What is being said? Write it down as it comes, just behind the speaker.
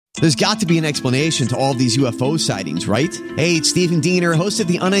There's got to be an explanation to all of these UFO sightings, right? Hey, it's Stephen Diener, host of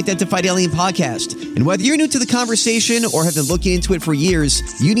the Unidentified Alien Podcast. And whether you're new to the conversation or have been looking into it for years,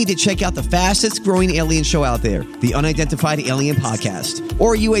 you need to check out the fastest growing alien show out there, the Unidentified Alien Podcast,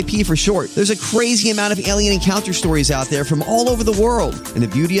 or UAP for short. There's a crazy amount of alien encounter stories out there from all over the world. And the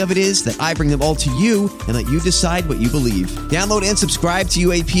beauty of it is that I bring them all to you and let you decide what you believe. Download and subscribe to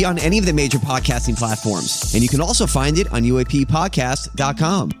UAP on any of the major podcasting platforms. And you can also find it on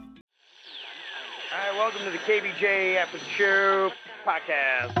UAPpodcast.com. Welcome to the Kvj Ats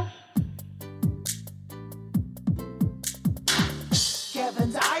Podcast.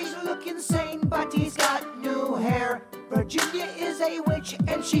 Kevin's eyes look insane, but he's got new hair. Virginia is a witch,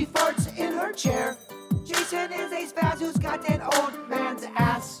 and she farts in her chair. Jason is a spaz who's got an old man's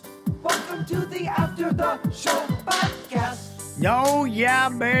ass. Welcome to the After the Show Podcast. Oh, yeah,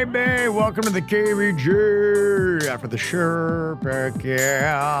 baby. Welcome to the KVJ After the Show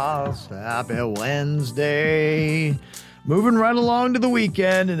Podcast. Happy Wednesday. Moving right along to the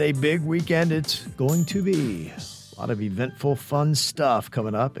weekend, and a big weekend it's going to be. A lot of eventful, fun stuff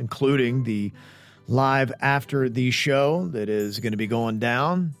coming up, including the live After the Show that is going to be going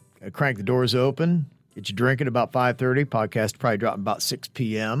down. Crank the doors open. Get you drinking about 5:30. Podcast probably dropping about 6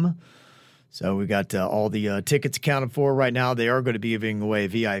 p.m., So we got all the tickets accounted for right now. They are going to be giving away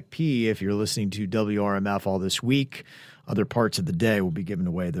VIP if you're listening to WRMF all this week. Other parts of the day will be giving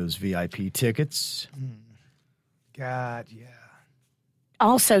away those VIP tickets. God, yeah.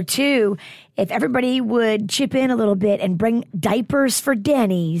 Also, too, if everybody would chip in a little bit and bring diapers for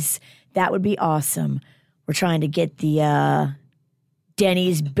Denny's, that would be awesome. We're trying to get the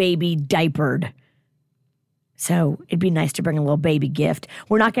Denny's baby diapered. So it'd be nice to bring a little baby gift.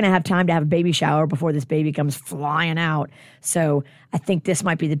 We're not going to have time to have a baby shower before this baby comes flying out. So I think this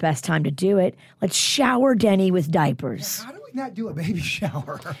might be the best time to do it. Let's shower Denny with diapers. How do we not do a baby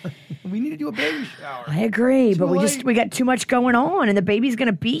shower? We need to do a baby shower. I agree, but late. we got too much going on, and the baby's going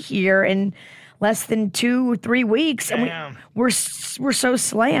to be here in less than 2 or 3 weeks. Damn. And we're so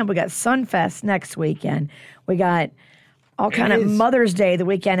slammed. We got Sunfest next weekend. We got all kind of Mother's Day the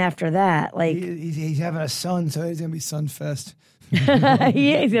weekend after that. Like He's having a son, so he's going to be Sunfest. yeah,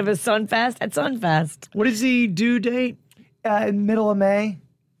 he's having a Sunfest at Sunfest. What is the due date? Middle of May.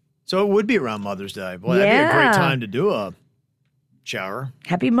 So it would be around Mother's Day. Boy, that'd be a great time to do a shower.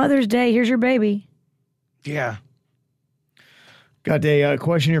 Happy Mother's Day. Here's your baby. Yeah. Got a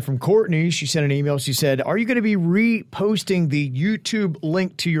question here from Courtney. She sent an email. She said, are you going to be reposting the YouTube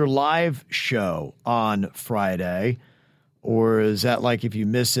link to your live show on Friday? Or is that like if you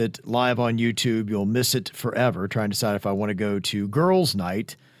miss it live on YouTube, you'll miss it forever? Trying to decide if I want to go to girls'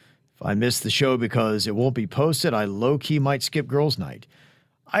 night. If I miss the show because it won't be posted, I low-key might skip girls' night.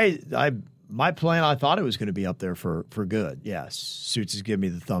 My plan, I thought it was going to be up there for good. Yes, Suits is giving me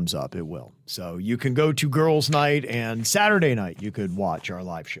the thumbs up. It will. So you can go to girls' night, and Saturday night you could watch our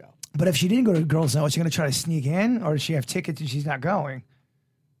live show. But if she didn't go to girls' night, was she going to try to sneak in? Or does she have tickets and she's not going?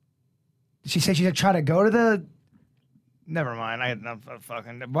 Did she say she's going to try to go to the... Never mind. I had no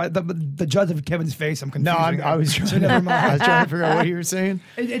fucking... The judge of Kevin's face, I'm confused. No, I was trying, so never mind. I was trying to figure out what you were saying.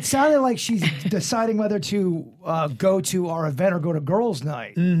 It sounded like she's deciding whether to go to our event or go to girls'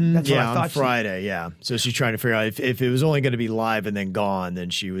 night. Mm-hmm. That's what I thought. On Friday, yeah. So she's trying to figure out if it was only going to be live and then gone, then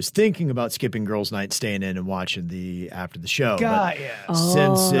she was thinking about skipping girls' night, staying in and watching the after the show. God, yeah.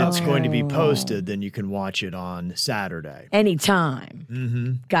 Since it's going to be posted, then you can watch it on Saturday. Anytime.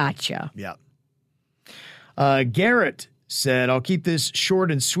 Mm-hmm. Gotcha. Yeah. Garrett said, I'll keep this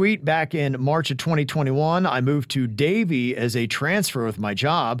short and sweet. Back in March of 2021, I moved to Davie as a transfer with my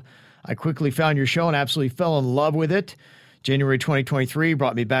job. I quickly found your show and absolutely fell in love with it. January 2023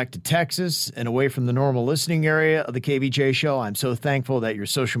 brought me back to Texas and away from the normal listening area of the KVJ show. I'm so thankful that your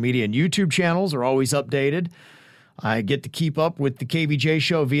social media and YouTube channels are always updated. I get to keep up with the KVJ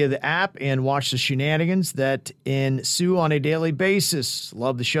show via the app and watch the shenanigans that ensue on a daily basis.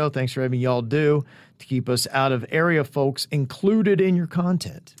 Love the show. Thanks for everything y'all do to keep us out of area folks included in your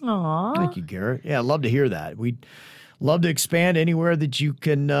content. Aww. Thank you, Garrett. Yeah, I'd love to hear that. We'd love to expand anywhere that you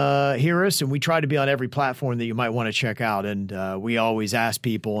can hear us, and we try to be on every platform that you might want to check out. And we always ask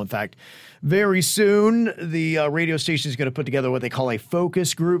people, in fact, very soon, the radio station is going to put together what they call a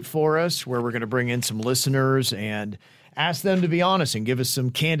focus group for us, where we're going to bring in some listeners and ask them to be honest and give us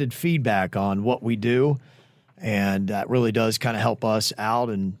some candid feedback on what we do. And that really does kind of help us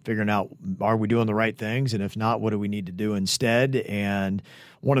out in figuring out, are we doing the right things? And if not, what do we need to do instead? And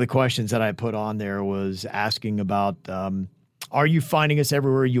one of the questions that I put on there was asking about, are you finding us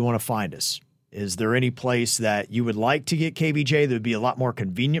everywhere you want to find us? Is there any place that you would like to get KVJ that would be a lot more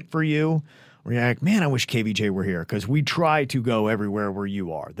convenient for you? where you're like, man, I wish KVJ were here because we try to go everywhere where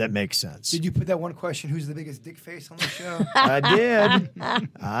you are. That makes sense. Did you put that one question, who's the biggest dick face on the show?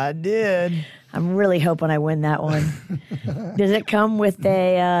 I did. I'm really hoping I win that one. Does it come with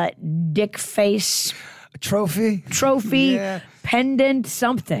a dick face A trophy? trophy, pendant,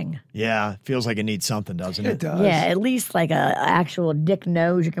 something? Yeah, feels like it needs something, doesn't it? It does. Yeah, at least like a actual dick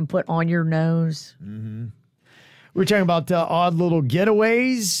nose you can put on your nose. We're talking about odd little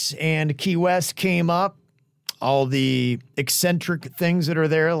getaways, and Key West came up. All the eccentric things that are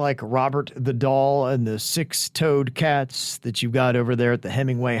there, like Robert the doll and the 6-toed cats that you've got over there at the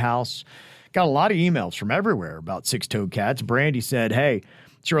Hemingway house. Got a lot of emails from everywhere about 6-toed cats. Brandy said, hey,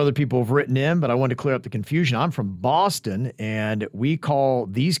 sure other people have written in, but I wanted to clear up the confusion. I'm from Boston, and we call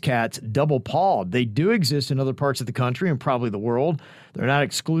these cats double-pawed. They do exist in other parts of the country and probably the world. They're not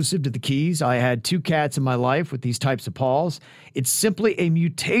exclusive to the Keys. I had 2 cats in my life with these types of paws. It's simply a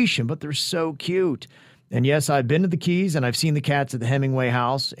mutation, but they're so cute. And yes, I've been to the Keys, and I've seen the cats at the Hemingway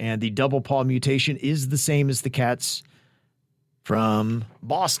house, and the double-paw mutation is the same as the cats from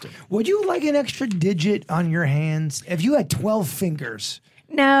Boston. Would you like an extra digit on your hands? If you had 12 fingers...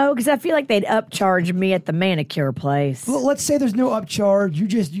 No, because I feel like they'd upcharge me at the manicure place. Well, let's say there's no upcharge.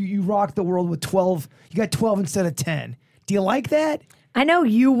 You rock the world with 12. You got 12 instead of 10. Do you like that? I know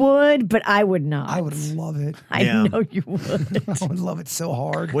you would, but I would not. I would love it. I know you would. I would love it so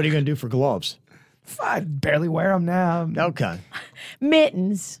hard. What are you going to do for gloves? I barely wear them now. Okay.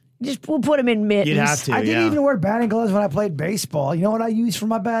 Mittens. We'll put them in mittens. You'd have to, I didn't even wear batting gloves when I played baseball. You know what I use for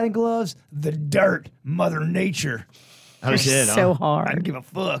my batting gloves? The dirt, Mother Nature. That was it, So huh? I hard. don't give a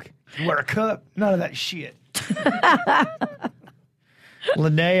fuck. You wear a cup? None of that shit.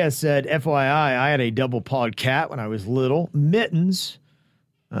 Linnea said, FYI, I had a double-pawed cat when I was little. Mittens.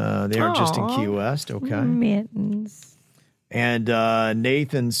 They aren't just in Key West. Okay. Mittens. And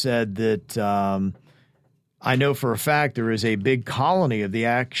Nathan said that I know for a fact there is a big colony of the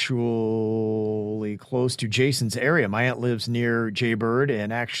actually close to Jason's area. My aunt lives near Jaybird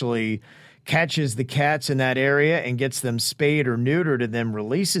and actually catches the cats in that area and gets them spayed or neutered and then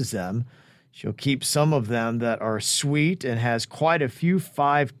releases them. She'll keep some of them that are sweet and has quite a few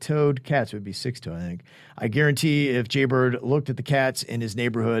 5-toed cats. It would be 6-toed, I think. I guarantee if Jaybird looked at the cats in his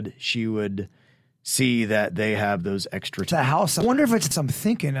neighborhood, she would see that they have those extra It's a house. I wonder if it's I'm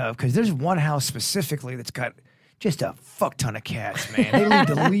thinking of, because there's one house specifically that's got just a fuck ton of cats, man. They lead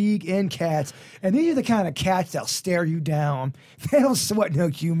the league in cats. And these are the kind of cats that'll stare you down. They don't sweat no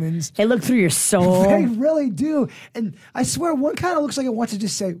humans. They look through your soul. They really do. And I swear, one kind of looks like it wants to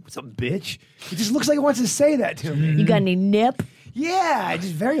just say, what's up, bitch? It just looks like it wants to say that to me. You got any nip? Yeah,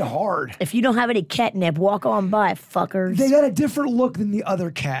 just very hard. If you don't have any catnip, walk on by, fuckers. They got a different look than the other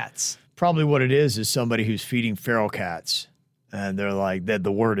cats. Probably what it is somebody who's feeding feral cats. And they're like, that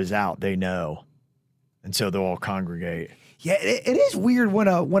the word is out. They know. And so they'll all congregate. Yeah, it is weird when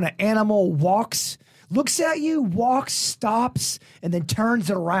an animal walks, looks at you, walks, stops, and then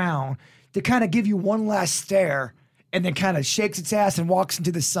turns around to kind of give you one last stare and then kind of shakes its ass and walks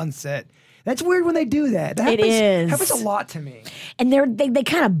into the sunset. That's weird when they do that. That happens a lot to me. And they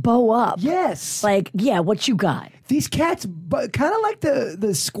kind of bow up. Yes. Like, yeah, what you got? These cats, kind of like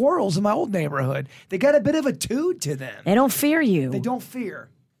the squirrels in my old neighborhood, they got a bit of a toot to them. They don't fear you. They don't fear.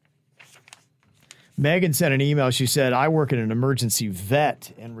 Megan sent an email. She said, I work at an emergency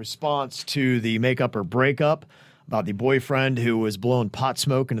vet in response to the makeup or breakup about the boyfriend who was blowing pot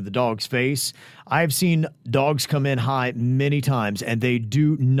smoke into the dog's face. I've seen dogs come in high many times, and they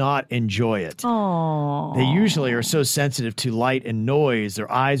do not enjoy it. Aww. They usually are so sensitive to light and noise.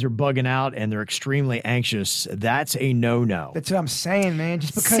 Their eyes are bugging out, and they're extremely anxious. That's a no-no. That's what I'm saying, man.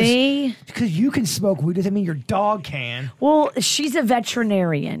 Just See? because you can smoke weed doesn't mean your dog can. Well, she's a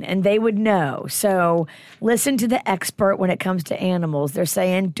veterinarian, and they would know. So listen to the expert when it comes to animals. They're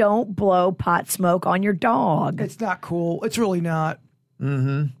saying don't blow pot smoke on your dog. It's not cool. It's really not.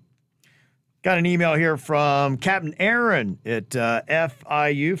 Mm-hmm. Got an email here from Captain Aaron at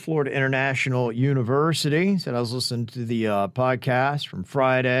FIU, Florida International University. Said I was listening to the podcast from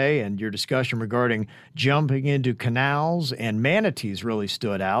Friday, and your discussion regarding jumping into canals and manatees really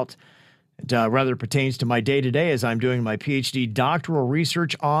stood out. It rather pertains to my day-to-day as I'm doing my PhD doctoral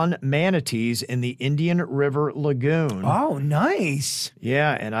research on manatees in the Indian River Lagoon. Oh, nice.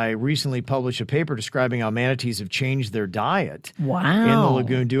 Yeah, and I recently published a paper describing how manatees have changed their diet Wow. in the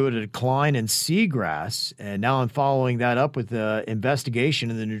lagoon due to a decline in seagrass. And now I'm following that up with the investigation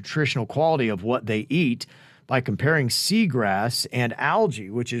of the nutritional quality of what they eat by comparing seagrass and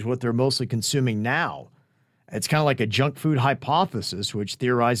algae, which is what they're mostly consuming now. It's kind of like a junk food hypothesis, which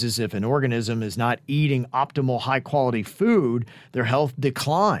theorizes if an organism is not eating optimal high-quality food, their health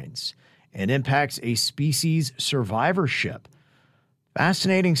declines. and impacts a species survivorship.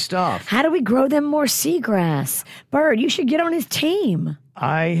 Fascinating stuff. How do we grow them more seagrass? Bird, you should get on his team.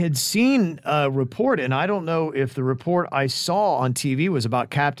 I had seen a report, and I don't know if the report I saw on TV was about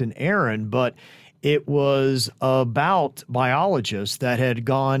Captain Aaron, but it was about biologists that had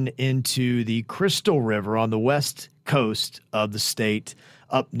gone into the Crystal River on the west coast of the state,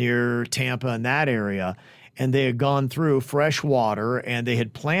 up near Tampa and that area, and they had gone through fresh water, and they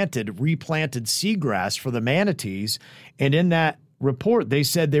had replanted seagrass for the manatees, and in that report, they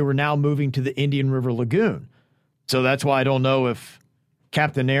said they were now moving to the Indian River Lagoon. So that's why I don't know if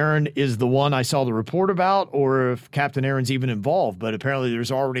Captain Aaron is the one I saw the report about or if Captain Aaron's even involved. But apparently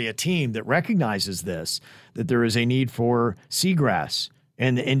there's already a team that recognizes this, that there is a need for seagrass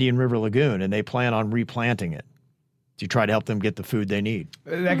in the Indian River Lagoon, and they plan on replanting it to try to help them get the food they need.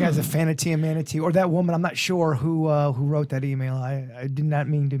 That guy's a fanatee and manatee, or that woman. I'm not sure who wrote that email. I did not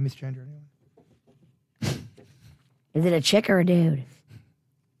mean to misgender anyone. Is it a chick or a dude?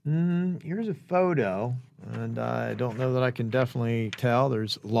 Here's a photo, and I don't know that I can definitely tell.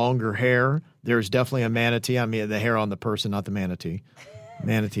 There's longer hair. There's definitely a manatee. I mean, the hair on the person, not the manatee.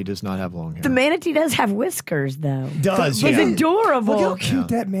 Manatee does not have long hair. The manatee does have whiskers, though. Does, It's yeah. adorable. Look how cute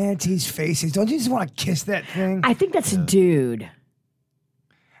that manatee's face is. Don't you just want to kiss that thing? I think that's a dude.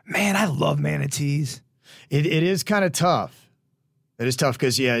 Man, I love manatees. It is kind of tough. It is tough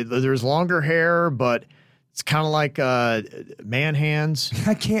because, yeah, there's longer hair, but it's kind of like man hands.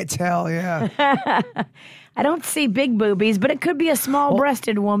 I can't tell, yeah. I don't see big boobies, but it could be a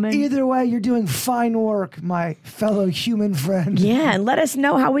small-breasted woman. Either way, you're doing fine work, my fellow human friend. Yeah, and let us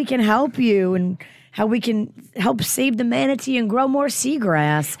know how we can help you and how we can help save the manatee and grow more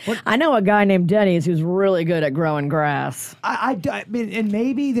seagrass. I know a guy named Denny's who's really good at growing grass. I mean, and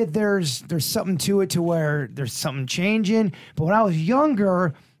maybe that there's something to it to where there's something changing. But when I was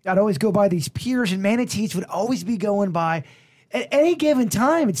younger, I'd always go by these piers, and manatees would always be going by at any given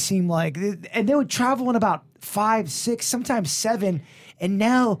time, it seemed like. And they would travel in about 5, 6, sometimes 7. And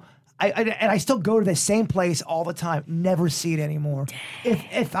now I still go to the same place all the time. Never see it anymore.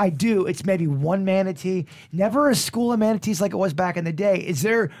 If I do, it's maybe one manatee. Never a school of manatees like it was back in the day. Is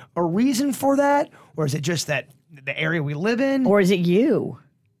there a reason for that? Or is it just that the area we live in? Or is it you?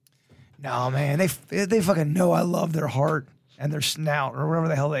 No, man. They fucking know I love their heart and their snout or whatever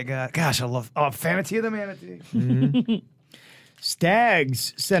the hell they got. Gosh, I love fantasy of the manatee. Mm-hmm.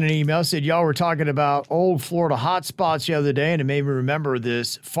 Stags sent an email, said y'all were talking about old Florida hot spots the other day, and it made me remember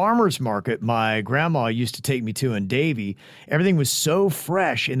this farmer's market my grandma used to take me to in Davie. Everything was so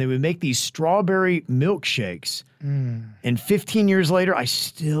fresh, and they would make these strawberry milkshakes. And 15 years later, I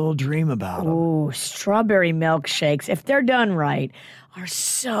still dream about them. Ooh, strawberry milkshakes, if they're done right, are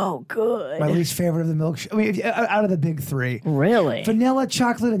so good. My least favorite of the milkshake. I mean, out of the big three. Really? Vanilla,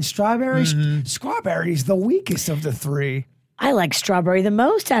 chocolate, and strawberries. Strawberry's the weakest of the three. I like strawberry the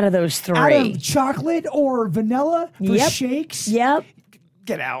most out of those three. Out of chocolate or vanilla for Yep. shakes? Yep.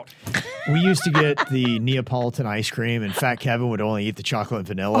 Get out. We used to get the Neapolitan ice cream, and Fat Kevin would only eat the chocolate and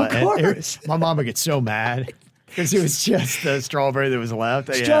vanilla. Of course. And my mom would get so mad because it was just the strawberry that was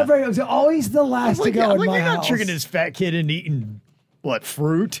left. Strawberry was always the last to go in my you're not house. tricking this fat kid into eating, what,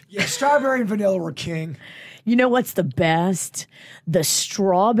 fruit? Yeah, strawberry and vanilla were king. You know what's the best? The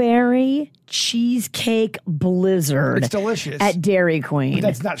strawberry cheesecake blizzard. It's delicious. At Dairy Queen. But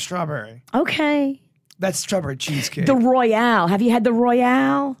that's not strawberry. Okay. That's strawberry cheesecake. The Royale. Have you had the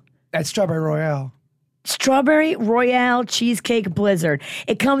Royale? That's strawberry royale. Strawberry Royale cheesecake blizzard.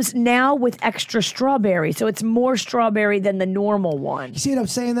 It comes now with extra strawberry, so it's more strawberry than the normal one. You see what I'm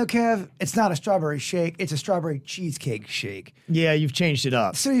saying, though, Kev? It's not a strawberry shake. It's a strawberry cheesecake shake. Yeah, you've changed it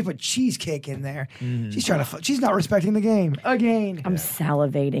up. So you put cheesecake in there. She's trying to. She's not respecting the game again. I'm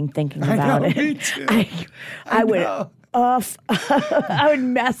salivating thinking I about know, it. me too. I would know. I would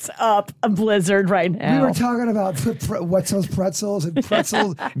mess up a blizzard right now. We were talking about Wetzel's pretzels and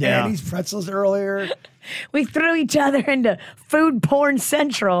pretzels, Yeah. Andy's pretzels earlier. We threw each other into food porn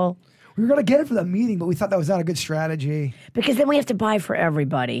central We were going to get it for the meeting, but we thought that was not a good strategy. because then we have to buy for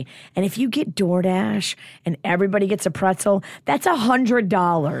everybody. And if you get DoorDash and everybody gets a pretzel, that's $100.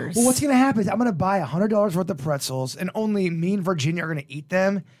 Well, what's going to happen is I'm going to buy $100 worth of pretzels, and only me and Virginia are going to eat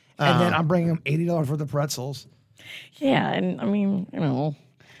them, and then I'm bringing them $80 worth of pretzels. Yeah, and I mean, you know,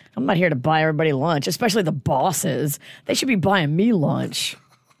 I'm not here to buy everybody lunch, especially the bosses. They should be buying me lunch.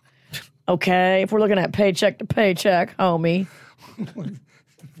 Okay, if we're looking at paycheck to paycheck, homie.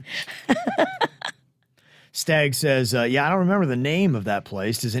 Stag says, yeah, I don't remember the name of that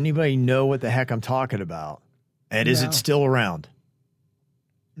place. Does anybody know what the heck I'm talking about? And is No. it still around?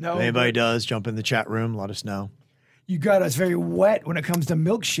 No, If anybody does, jump in the chat room. Let us know. You got us very wet when it comes to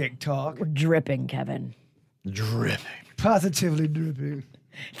milkshake talk. We're dripping, Kevin. Dripping. Positively dripping.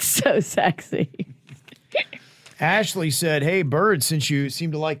 So sexy. Ashley said, hey, Bird, since you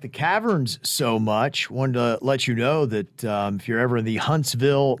seem to like the caverns so much, wanted to let you know that if you're ever in the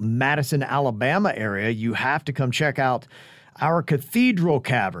Huntsville, Madison, Alabama area, you have to come check out our cathedral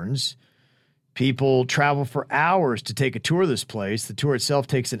caverns. People travel for hours to take a tour of this place. The tour itself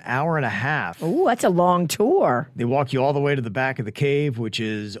takes an hour and a half. Ooh, that's a long tour. They walk you all the way to the back of the cave, which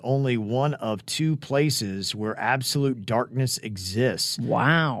is only one of 2 places where absolute darkness exists.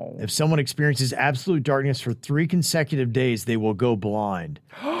 Wow. If someone experiences absolute darkness for 3 consecutive days, they will go blind.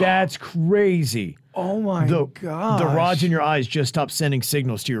 That's crazy. Oh my God. The rods in your eyes just stop sending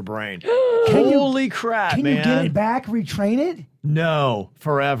signals to your brain. Holy crap, Can man. you get it back, retrain it? No,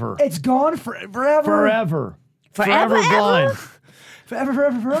 forever. It's gone forever. Forever. Forever, blind.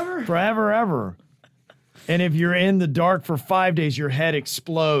 Forever. Forever, ever. And if you're in the dark for 5 days, your head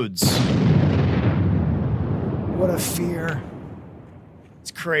explodes. What a fear.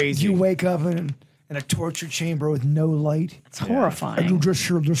 It's crazy. You wake up in a torture chamber with no light. It's horrifying. You just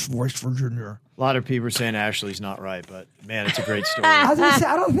hear this voice, Virginia. A lot of people are saying Ashley's not right, but man, it's a great story. I was gonna say,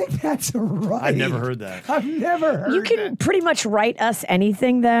 I don't think that's right. I've never heard that. I've never heard You can pretty much write us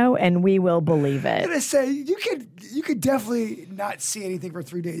anything, though, and we will believe I'm it. gonna say you could definitely not see anything for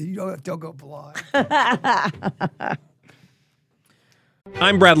 3 days. You don't go blind.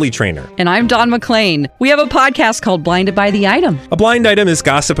 I'm Bradley Trainer. And I'm Don McClain. We have a podcast called Blinded by the Item. A blind item is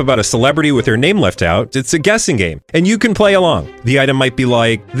gossip about a celebrity with their name left out. It's a guessing game, and you can play along. The item might be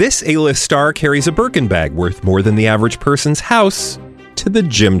like, this A-list star carries a Birkin bag worth more than the average person's house to the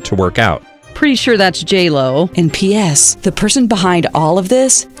gym to work out. Pretty sure that's J-Lo. And P.S. the person behind all of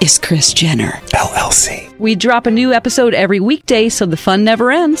this is Kris Jenner, LLC. We drop a new episode every weekday so the fun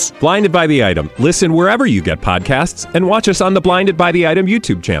never ends. Blinded by the Item. Listen wherever you get podcasts and watch us on the Blinded by the Item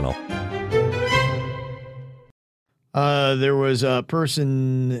YouTube channel. There was a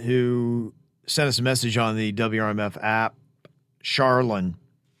person who sent us a message on the WRMF app, Charlene.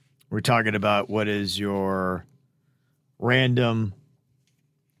 We're talking about what is your random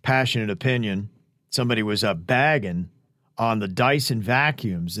passionate opinion. Somebody was bagging on the Dyson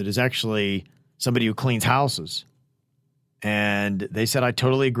vacuums. That is actually somebody who cleans houses. And they said, I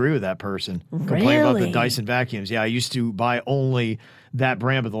totally agree with that person. Complaining about the Really? Dyson vacuums. Yeah, I used to buy only that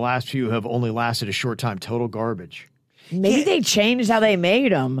brand, but the last few have only lasted a short time. Total garbage. Maybe they changed how they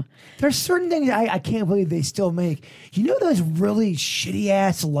made them. There's certain things I can't believe they still make. You know those really shitty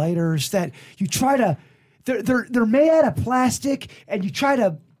ass lighters that you try to. They're made out of plastic, and you try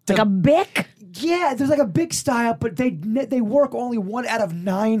to. Like a Bic? Yeah, there's like a big style, but they work only 1 out of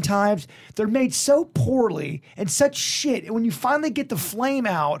 9 times. They're made so poorly and such shit. And when you finally get the flame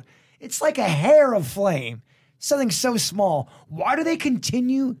out, it's like a hair of flame. Something so small. Why do they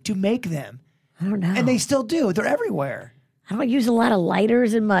continue to make them? I don't know. And they still do. They're everywhere. I don't use a lot of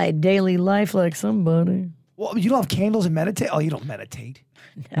lighters in my daily life like somebody. Well, you don't have candles and meditate? Oh, you don't meditate.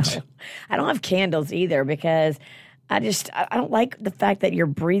 No. I don't have candles either because I don't like the fact that you're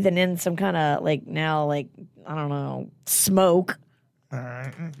breathing in some kind of I don't know, smoke. All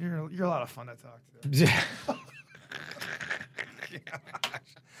right. You're a lot of fun to talk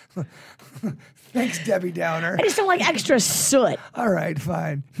to. Thanks, Debbie Downer. I just don't like extra soot. All right,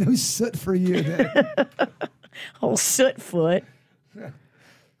 fine. No soot for you then. Whole soot foot.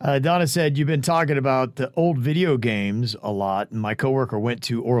 Donna said, you've been talking about the old video games a lot. And my coworker went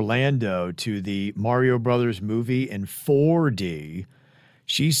to Orlando to the Mario Brothers movie in 4D.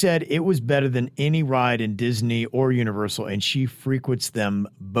 She said it was better than any ride in Disney or Universal, and she frequents them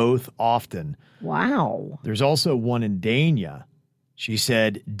both often. Wow. There's also one in Dania. She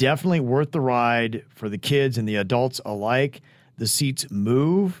said, definitely worth the ride for the kids and the adults alike. The seats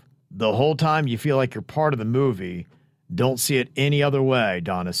move the whole time. You feel like you're part of the movie. Don't see it any other way,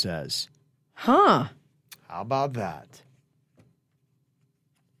 Donna says. Huh. How about that?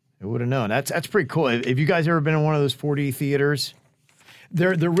 I would have known. That's pretty cool. Have you guys ever been in one of those 4D theaters?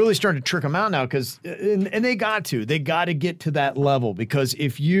 They're really starting to trick them out now because they got to get to that level, because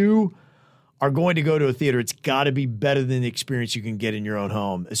if you are going to go to a theater, it's got to be better than the experience you can get in your own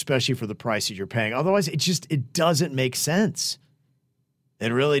home, especially for the price that you're paying. Otherwise, it doesn't make sense.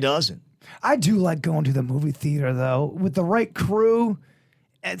 It really doesn't. I do like going to the movie theater, though, with the right crew.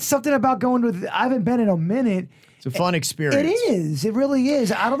 It's something about going to I haven't been in a minute. It's a fun experience. It is. It really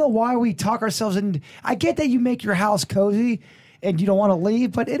is. I don't know why we talk ourselves in. I get that you make your house cozy and you don't want to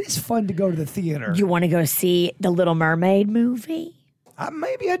leave, but it is fun to go to the theater. You want to go see the Little Mermaid movie?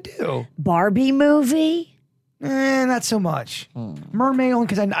 Maybe I do. Barbie movie? Not so much. Mermaid only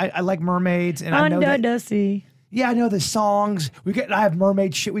because I like mermaids. And I know Under that, the sea. Yeah, I know the songs. I have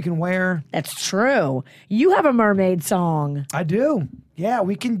mermaid shit we can wear. That's true. You have a mermaid song. I do. Yeah,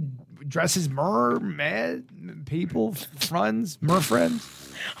 we can dress as mermaid people, friends,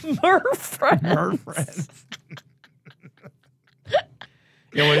 merfriends. Merfriends.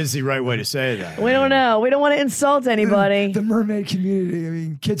 Yeah, what is the right way to say that? We don't know. We don't want to insult anybody. The mermaid community. I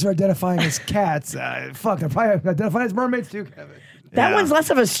mean, kids are identifying as cats. They're probably identifying as mermaids too, Kevin. That one's less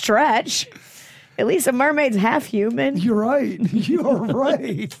of a stretch. At least a mermaid's half human. You're right. You're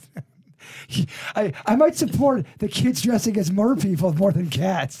right. I might support the kids dressing as mer people more than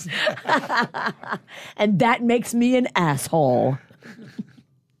cats. And that makes me an asshole.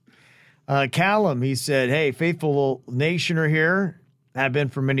 Callum, he said, hey, faithful nationer here. Have been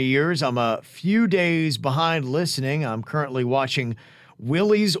for many years. I'm a few days behind listening. I'm currently watching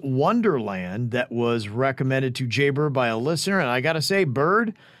Willy's Wonderland that was recommended to Jaybird by a listener. And I got to say,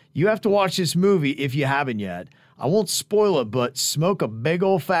 Bird, you have to watch this movie if you haven't yet. I won't spoil it, but smoke a big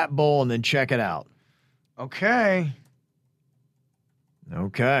old fat bowl and then check it out. Okay.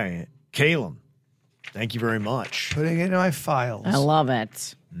 Calum, thank you very much. Putting it in my files. I love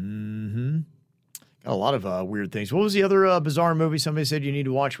it. Mm-hmm. Got a lot of weird things. What was the other bizarre movie somebody said you need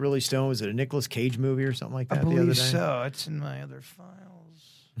to watch Really Stone? Was it a Nicolas Cage movie or something like that I the other believe day? so. It's in my other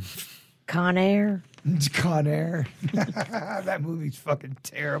files. Con Air. It's Con Air. That movie's fucking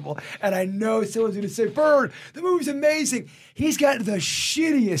terrible. And I know someone's going to say, Bird, the movie's amazing. He's got the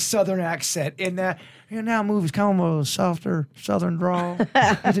shittiest Southern accent in that. Now movie's kind of a softer Southern drawl.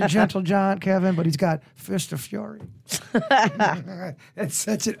 He's a gentle giant, Kevin, but he's got Fist of Fury. That's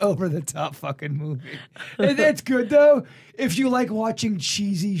such an over-the-top fucking movie. And it's good, though, if you like watching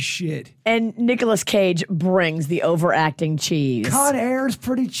cheesy shit. And Nicolas Cage brings the overacting cheese. Con Air's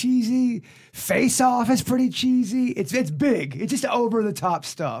pretty cheesy. Face Off is pretty cheesy. It's big. It's just over-the-top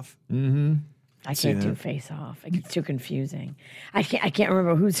stuff. Mm-hmm. I can't do Face Off. It gets too confusing. I can't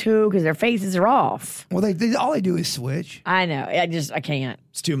remember who's who because their faces are off. Well, they all they do is switch. I know. I can't.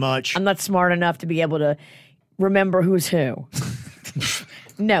 It's too much. I'm not smart enough to be able to remember who's who.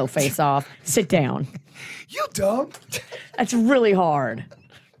 No, Face Off. Sit down. You dumb. That's really hard.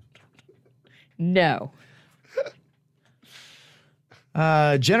 No.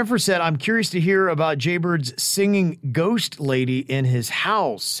 Jennifer said, I'm curious to hear about Jaybird's singing ghost lady in his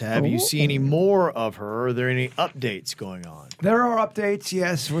house. Have you seen any more of her? Are there any updates going on? There are updates,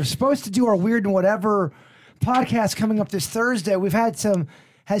 yes. We're supposed to do our Weird and Whatever podcast coming up this Thursday. We've had some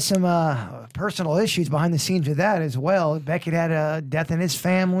personal issues behind the scenes with that as well. Beckett had a death in his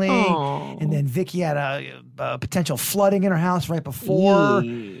family, and then Vicky had a potential flooding in her house right before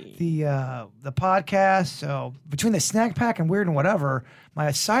the podcast. So between the snack pack and Weird and Whatever,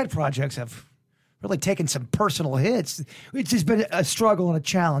 my side projects have really taken some personal hits. It's just been a struggle and a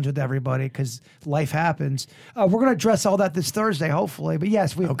challenge with everybody because life happens. We're going to address all that this Thursday, hopefully. But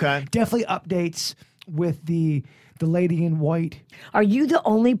yes, we have definitely updates with the lady in white. Are you the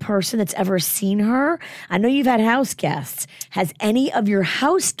only person that's ever seen her? I know you've had house guests. Has any of your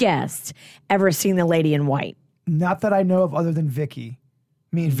house guests ever seen the lady in white? Not that I know of other than Vicky.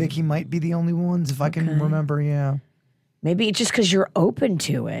 Me and Vicky might be the only ones, if I can remember, yeah. Maybe it's just because you're open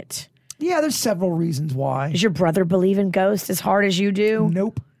to it. Yeah, there's several reasons why. Does your brother believe in ghosts as hard as you do?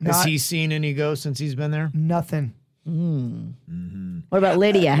 Nope. Has he seen any ghosts since he's been there? Nothing. Mm-hmm. What about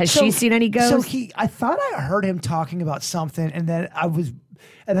Lydia? Has she seen any ghosts? So I thought I heard him talking about something, and then I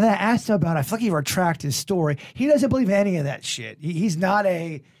asked him about it. I feel like he retracted his story. He doesn't believe in any of that shit. He's not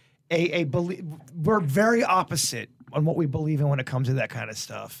a we're very opposite on what we believe in when it comes to that kind of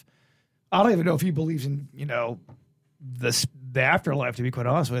stuff. I don't even know if he believes in, the afterlife, to be quite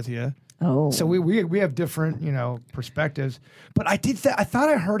honest with you. Oh. So we have different, perspectives. But I thought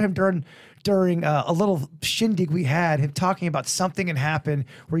I heard him during a little shindig we had, him talking about something had happened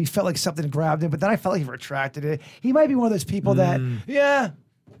where he felt like something grabbed him, but then I felt like he retracted it. He might be one of those people that,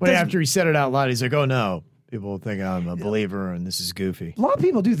 But after he said it out loud, he's like, oh no, people think I'm a believer and this is goofy. A lot of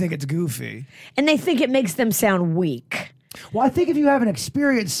people do think it's goofy. And they think it makes them sound weak. Well, I think if you haven't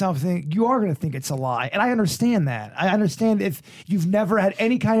experienced something, you are going to think it's a lie. And I understand that. I understand if you've never had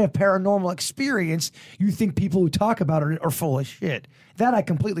any kind of paranormal experience, you think people who talk about it are full of shit. That I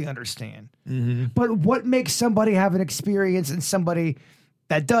completely understand. Mm-hmm. But what makes somebody have an experience and somebody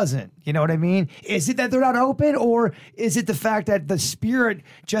that doesn't? You know what I mean? Is it that they're not open, or is it the fact that the spirit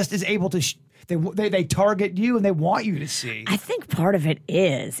just is able to... They target you and they want you to see. I think part of it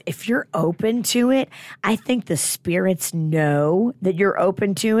is if you're open to it, I think the spirits know that you're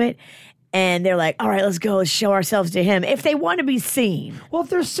open to it. And they're like, all right, let's go. Let's show ourselves to him if they want to be seen. Well, if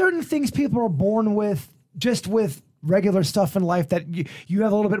there's certain things people are born with, just with regular stuff in life that you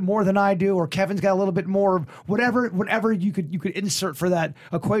have a little bit more than I do, or Kevin's got a little bit more, whatever you could insert for that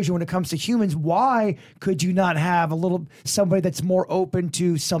equation when it comes to humans. Why could you not have somebody that's more open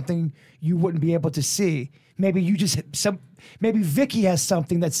to something you wouldn't be able to see? Maybe maybe Vicky has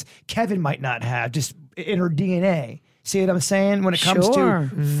something that's Kevin might not have, just in her DNA. See what I'm saying? When it comes to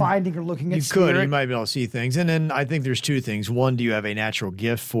finding or looking at you might be able to see things. And then I think there's two things. One, do you have a natural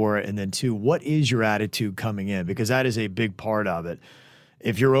gift for it? And then two, what is your attitude coming in? Because that is a big part of it.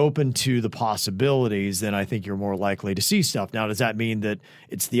 If you're open to the possibilities, then I think you're more likely to see stuff. Now, does that mean that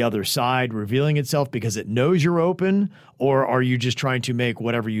it's the other side revealing itself because it knows you're open? Or are you just trying to make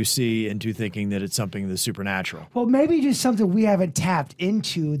whatever you see into thinking that it's something that's supernatural? Well, maybe just something we haven't tapped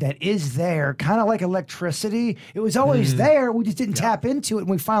into that is there, kind of like electricity. It was always there. We just didn't tap into it, and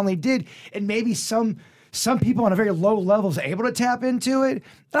we finally did. And maybe some people on a very low level is able to tap into it.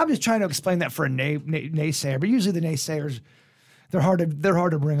 And I'm just trying to explain that for a naysayer. But usually the naysayers, they're hard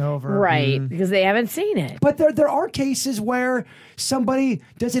to bring over. Right, because they haven't seen it. But there are cases where somebody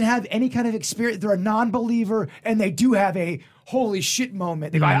doesn't have any kind of experience. They're a non-believer, and they do have a holy shit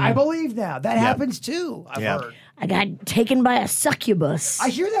moment. They go, I believe now. That happens too, I've heard. I got taken by a succubus. I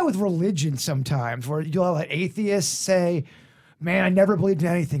hear that with religion sometimes, where you'll have atheists say, man, I never believed in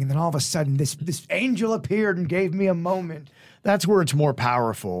anything. And then all of a sudden, this angel appeared and gave me a moment. That's where it's more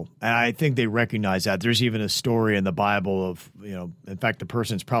powerful. And I think they recognize that. There's even a story in the Bible of, in fact, the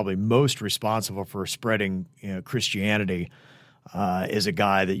person that's probably most responsible for spreading Christianity is a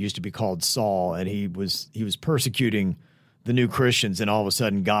guy that used to be called Saul. And he was persecuting the new Christians. And all of a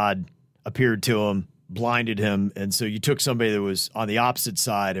sudden, God appeared to him, blinded him. And so you took somebody that was on the opposite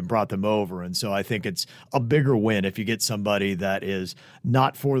side and brought them over. And so I think it's a bigger win if you get somebody that is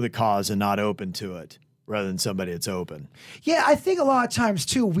not for the cause and not open to it, rather than somebody that's open. Yeah, I think a lot of times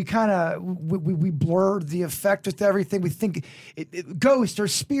too, we kind of we blur the effect with everything. We think ghost or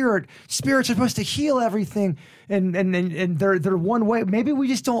spirits are supposed to heal everything, and they're one way. Maybe we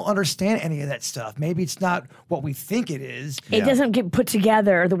just don't understand any of that stuff. Maybe it's not what we think it is. It doesn't get put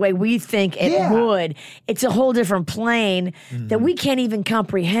together the way we think it would. It's a whole different plane that we can't even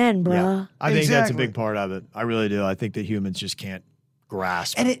comprehend, bruh. Yeah. I think that's a big part of it. I really do. I think that humans just can't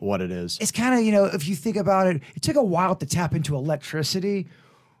grasp what it is. It's kind of, if you think about it, it took a while to tap into electricity.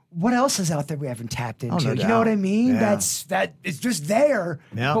 What else is out there we haven't tapped into? No You know what I mean? Yeah. It's just there,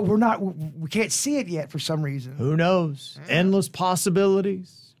 but we can't see it yet for some reason. Who knows? Endless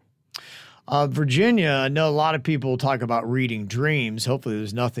possibilities. Virginia, I know a lot of people talk about reading dreams. Hopefully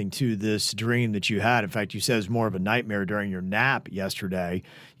there's nothing to this dream that you had. In fact, you said it was more of a nightmare during your nap yesterday.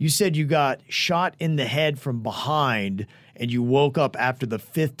 You said you got shot in the head from behind and you woke up after the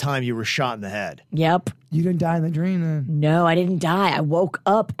 5th time you were shot in the head. Yep. You didn't die in the dream then? No, I didn't die. I woke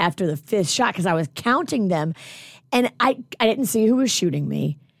up after the 5th shot because I was counting them, and I didn't see who was shooting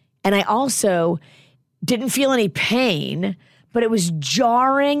me. And I also didn't feel any pain, but it was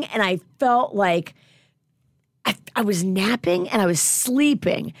jarring, and I felt like I was napping and I was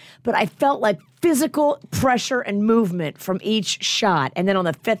sleeping, but I felt like physical pressure and movement from each shot. And then on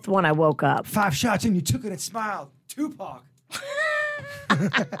the 5th one, I woke up. 5 shots and you took it and smiled. Tupac.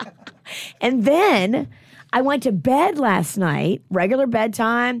 And then I went to bed last night, regular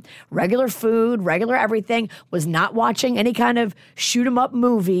bedtime, regular food, regular everything, was not watching any kind of shoot 'em up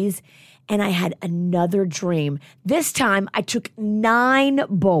movies. And I had another dream. This time I took 9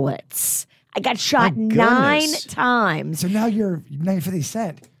 bullets. I got shot 9 times. So now you're 50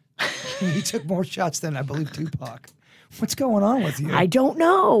 Cent. You took more shots than I believe Tupac. What's going on with you? I don't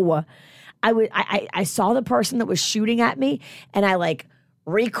know. I saw the person that was shooting at me, and I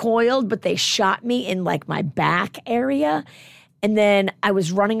recoiled, but they shot me in my back area. And then I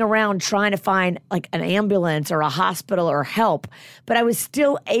was running around trying to find an ambulance or a hospital or help, but I was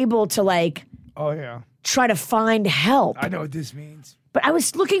still able to try to find help. I know what this means. But I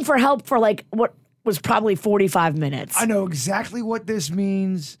was looking for help for what was probably 45 minutes. I know exactly what this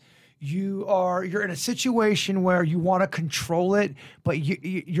means. You're in a situation where you want to control it, but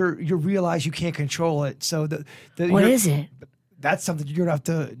you realize you can't control it. So what is it? That's something you're gonna have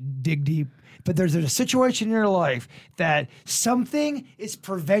to dig deep. But there's a situation in your life that something is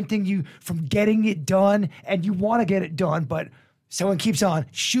preventing you from getting it done, and you want to get it done, but someone keeps on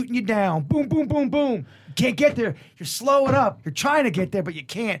shooting you down. Boom, boom, boom, boom. You can't get there. You're slowing up. You're trying to get there, but you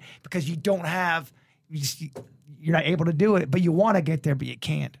can't because you don't have. You're not able to do it, but you want to get there, but you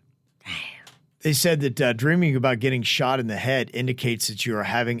can't. They said that dreaming about getting shot in the head indicates that you are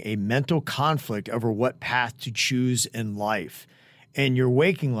having a mental conflict over what path to choose in life. In your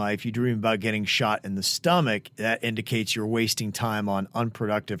waking life, you dream about getting shot in the stomach. That indicates you're wasting time on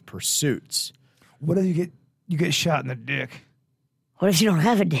unproductive pursuits. What do you get You get shot in the dick. What if you don't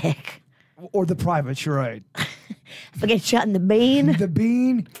have a dick? Or the privates, you're right. If I get shot in the bean? The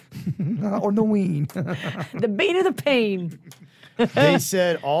bean or the ween. The bean or the pain? They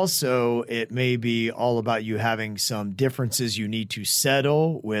said also it may be all about you having some differences you need to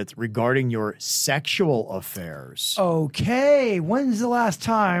settle with regarding your sexual affairs. Okay. When's the last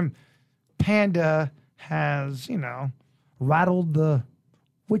time Panda has, rattled the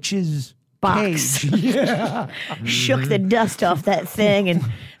witch's Box. cage? Yeah. Shook the dust off that thing and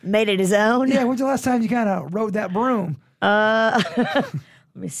made it his own? Yeah, when's the last time you kind of rode that broom? Let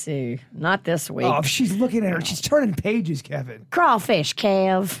me see. Not this week. Oh, if she's looking at her, she's turning pages, Kevin. Crawfish,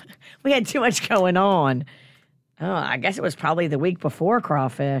 Kev. We had too much going on. Oh, I guess it was probably the week before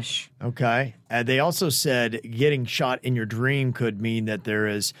crawfish. Okay. They also said getting shot in your dream could mean that there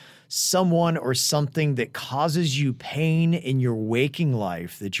is someone or something that causes you pain in your waking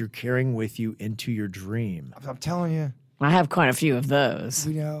life that you're carrying with you into your dream. I'm telling you. I have quite a few of those.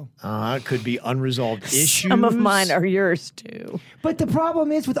 We know. It could be unresolved issues. Some of mine are yours too. But the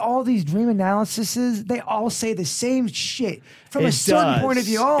problem is with all these dream analyses, they all say the same shit from a certain point of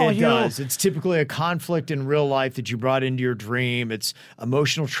view. Oh, it does. It's typically a conflict in real life that you brought into your dream. It's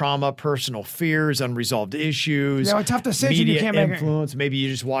emotional trauma, personal fears, unresolved issues. A tough decision. Media You can't make it. influence. Maybe you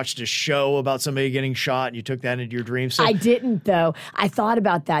just watched a show about somebody getting shot and you took that into your dream. So I didn't, though. I thought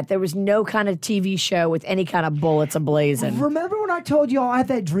about that. There was no kind of TV show with any kind of bullets ablazing. Remember when I told you all I had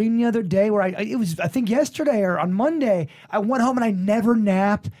that dream the other day where it was, I think yesterday or on Monday, I went home and I never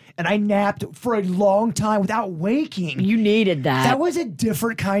nap, and I napped for a long time without waking. You needed that. That was a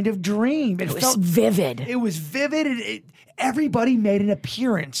different kind of dream. It was vivid. It was vivid. Everybody made an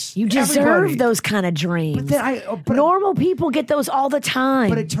appearance. You deserve those kind of dreams. But then normal people get those all the time.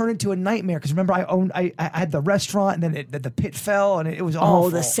 But it turned into a nightmare because remember I had the restaurant and then the pit fell and it was awful. Oh,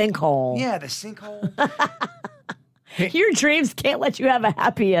 the sinkhole. Yeah, the sinkhole. Your dreams can't let you have a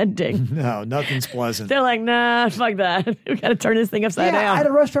happy ending. No, nothing's pleasant. They're like, nah, fuck that. We got to turn this thing upside down. I had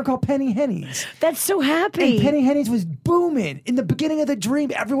a restaurant called Penny Henny's. That's so happy. And Penny Henny's was booming. In the beginning of the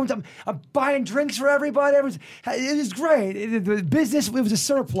dream, everyone's I'm buying drinks for everybody. It was great. The business, it was a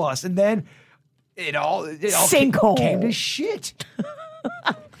surplus. And then it all sinkhole came to shit.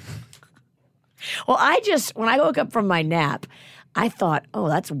 Well, when I woke up from my nap, I thought, oh,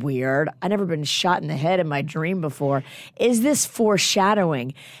 that's weird. I've never been shot in the head in my dream before. Is this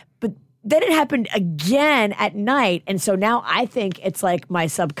foreshadowing? But then it happened again at night. And so now I think it's like my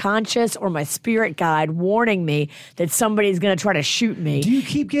subconscious or my spirit guide warning me that somebody's going to try to shoot me. Do you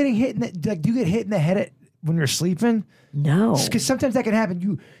keep getting hit do you get hit in the head when you're sleeping? No. Because sometimes that can happen.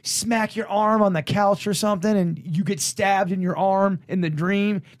 You smack your arm on the couch or something and you get stabbed in your arm in the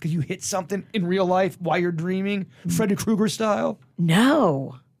dream because you hit something in real life while you're dreaming, Freddy Krueger style.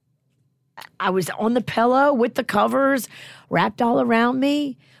 No. I was on the pillow with the covers wrapped all around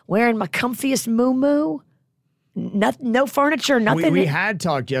me, wearing my comfiest moo-moo. No furniture, nothing. We had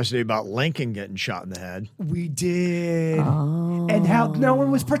talked yesterday about Lincoln getting shot in the head. We did. Oh. And how no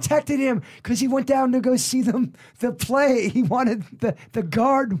one was protecting him because he went down to go see the play. He wanted, the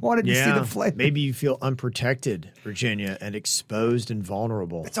guard wanted to see the play. Maybe you feel unprotected, Virginia, and exposed and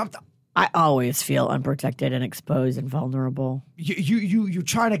vulnerable. I always feel unprotected and exposed and vulnerable. You're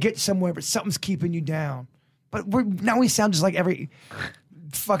trying to get somewhere, but something's keeping you down. But now we sound just like every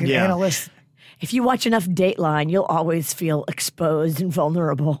fucking analyst. If you watch enough Dateline, you'll always feel exposed and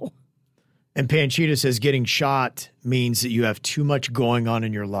vulnerable. And Panchita says getting shot means that you have too much going on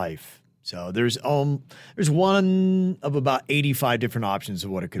in your life. So there's one of about 85 different options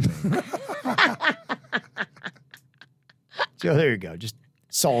of what it could mean. So there you go. Just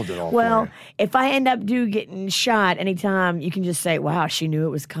solved it all. Well, if I end up getting shot anytime, you can just say, wow, she knew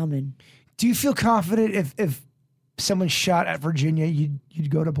it was coming. Do you feel confident if someone shot at Virginia, you'd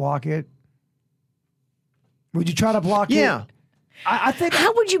go to block it? Would you try to block it? Yeah. I think.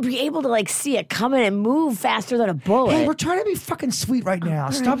 How would you be able to see it coming and move faster than a bullet? Hey, we're trying to be fucking sweet right now.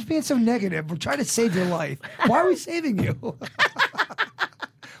 Stop being so negative. We're trying to save your life. Why are we saving you?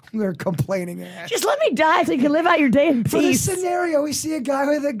 We're complaining. Just let me die so you can live out your day in peace. For this scenario, we see a guy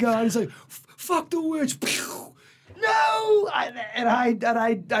with a gun. He's like, "Fuck the witch." No,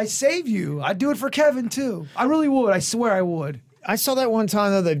 I save you. I'd do it for Kevin too. I really would. I swear I would. I saw that one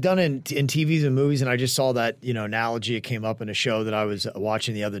time, though. They've done it in TVs and movies, and I just saw that, analogy. It came up in a show that I was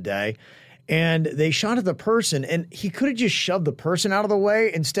watching the other day. And they shot at the person, and he could have just shoved the person out of the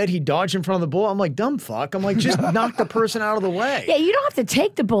way. Instead, he dodged in front of the bullet. I'm like, dumb fuck. I'm like, just knock the person out of the way. Yeah, you don't have to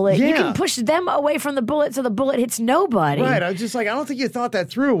take the bullet. Yeah. You can push them away from the bullet so the bullet hits nobody. Right. I was just like, I don't think you thought that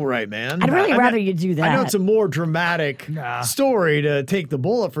through right, man. I'd really rather you do that. I know it's a more dramatic story to take the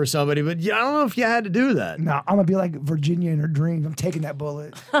bullet for somebody, but I don't know if you had to do that. No, I'm going to be like Virginia in her dreams. I'm taking that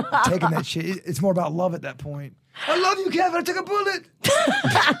bullet. I'm taking that shit. It's more about love at that point. I love you, Kevin. I took a bullet.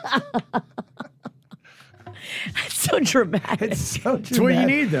 It's so dramatic. It's so dramatic. That's what you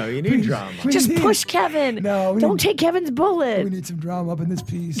need, though. You need drama. Just push Kevin. No, don't take Kevin's bullet. We need some drama up in this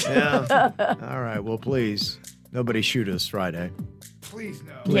piece. Yeah. All right. Well, please. Nobody shoot us Friday. Please,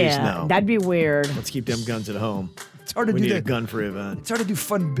 no. Please, yeah, no. that'd be weird. Let's keep them guns at home. It's hard to We do need a that. gun-free event. It's hard to do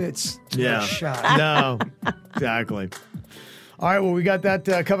fun bits. Yeah. Shot. No. Exactly. All right, well, we got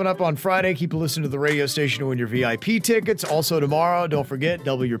that coming up on Friday. Keep listening to the radio station to win your VIP tickets. Also tomorrow, don't forget,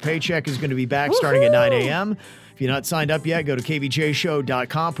 Double Your Paycheck is going to be back starting at 9 a.m. If you're not signed up yet, go to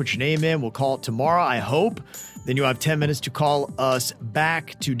kvjshow.com, put your name in. We'll call it tomorrow, I hope. Then you have 10 minutes to call us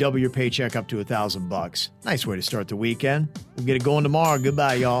back to double your paycheck up to $1,000. Nice way to start the weekend. We'll get it going tomorrow.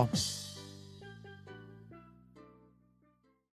 Goodbye, y'all.